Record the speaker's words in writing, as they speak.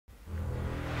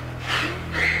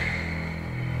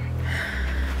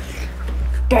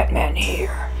Batman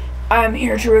here. I'm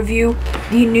here to review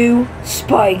the new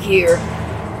Spy Gear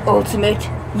Ultimate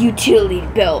Utility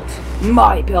Belt.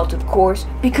 My belt, of course,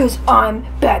 because I'm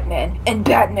Batman, and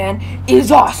Batman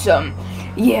is awesome.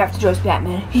 You have to trust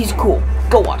Batman. He's cool.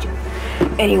 Go watch him.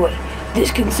 Anyway,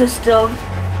 this consists of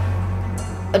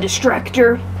a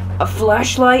distractor, a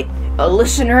flashlight, a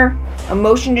listener, a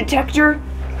motion detector,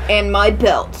 and my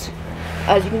belt.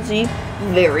 As you can see,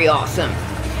 very awesome.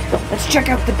 Let's check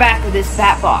out the back of this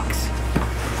bat box.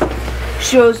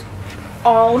 Shows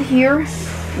all here: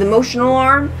 the motion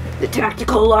alarm, the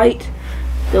tactical light,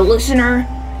 the listener,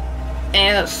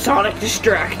 and a sonic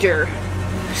distractor.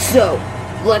 So,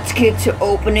 let's get to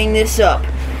opening this up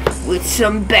with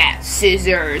some bat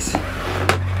scissors.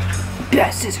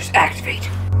 Bat scissors activate.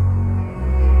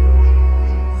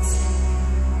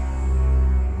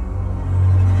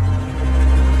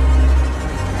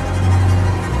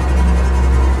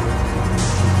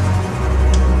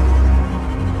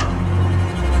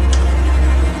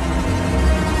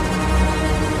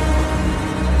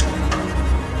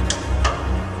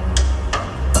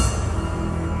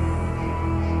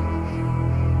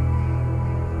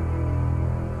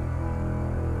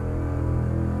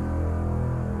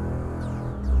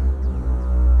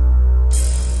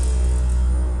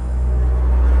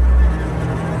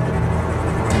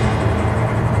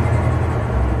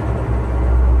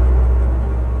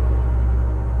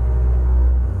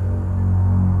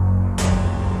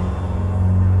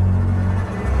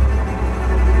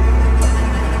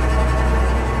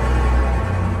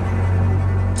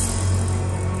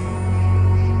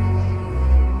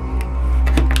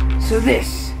 So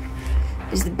this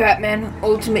is the Batman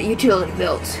Ultimate Utility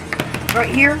Belt.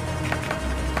 Right here,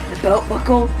 the belt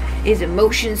buckle is a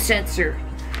motion sensor.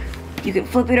 You can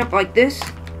flip it up like this,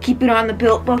 keep it on the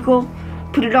belt buckle,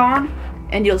 put it on,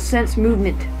 and you'll sense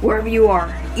movement wherever you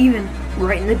are, even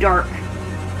right in the dark,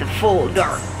 the full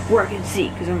dark, where I can see,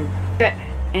 because I'm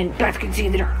Batman, and bats can see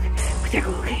in the dark with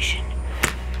echolocation.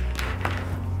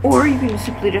 Or you can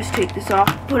simply just take this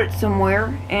off, put it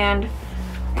somewhere, and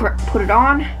put it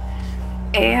on,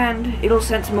 and it'll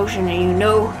sense motion and you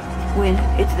know when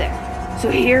it's there.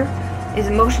 So here is a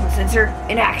motion sensor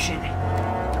in action.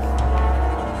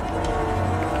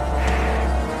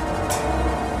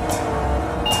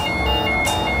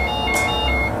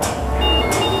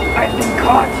 I've been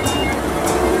caught.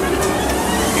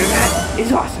 That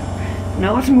is awesome.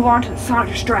 Now let's move on to the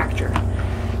sonic distractor.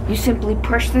 You simply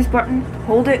push this button,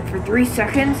 hold it for 3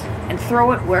 seconds, and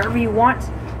throw it wherever you want,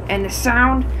 and the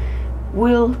sound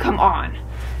will come on.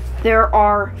 There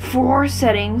are 4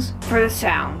 settings for the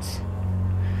sounds,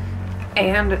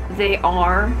 and they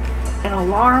are an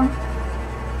alarm,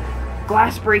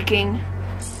 glass breaking,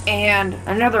 and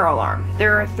another alarm.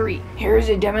 There are 3. Here's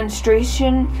a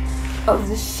demonstration of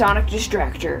the sonic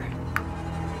distractor.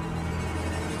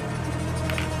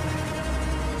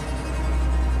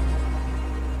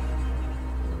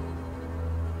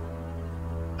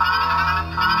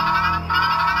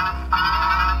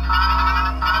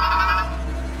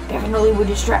 Definitely would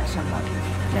distract somebody.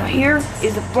 Now here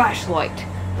is the flashlight.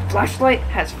 The flashlight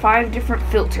has 5 different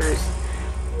filters.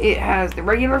 It has the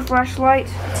regular flashlight,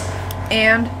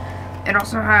 and it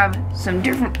also have some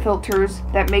different filters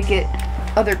that make it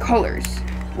other colors.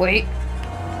 Wait,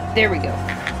 there we go.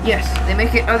 Yes, they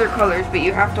make it other colors, but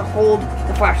you have to hold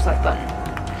the flashlight button.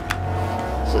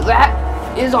 So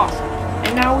that is awesome.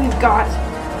 And now we've got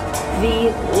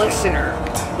the listener.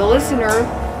 The listener,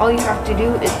 all you have to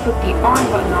do is put the on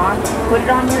button on, put it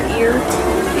on your ear,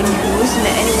 and you can listen to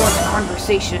anyone's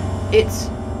conversation. It's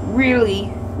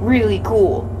really, really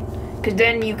cool. Because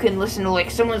then you can listen to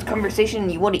like someone's conversation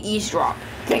and you want to eavesdrop.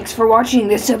 Thanks for watching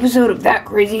this episode of That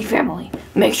Crazy Family.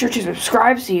 Make sure to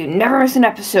subscribe so you never miss an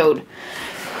episode.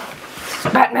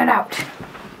 Batman out.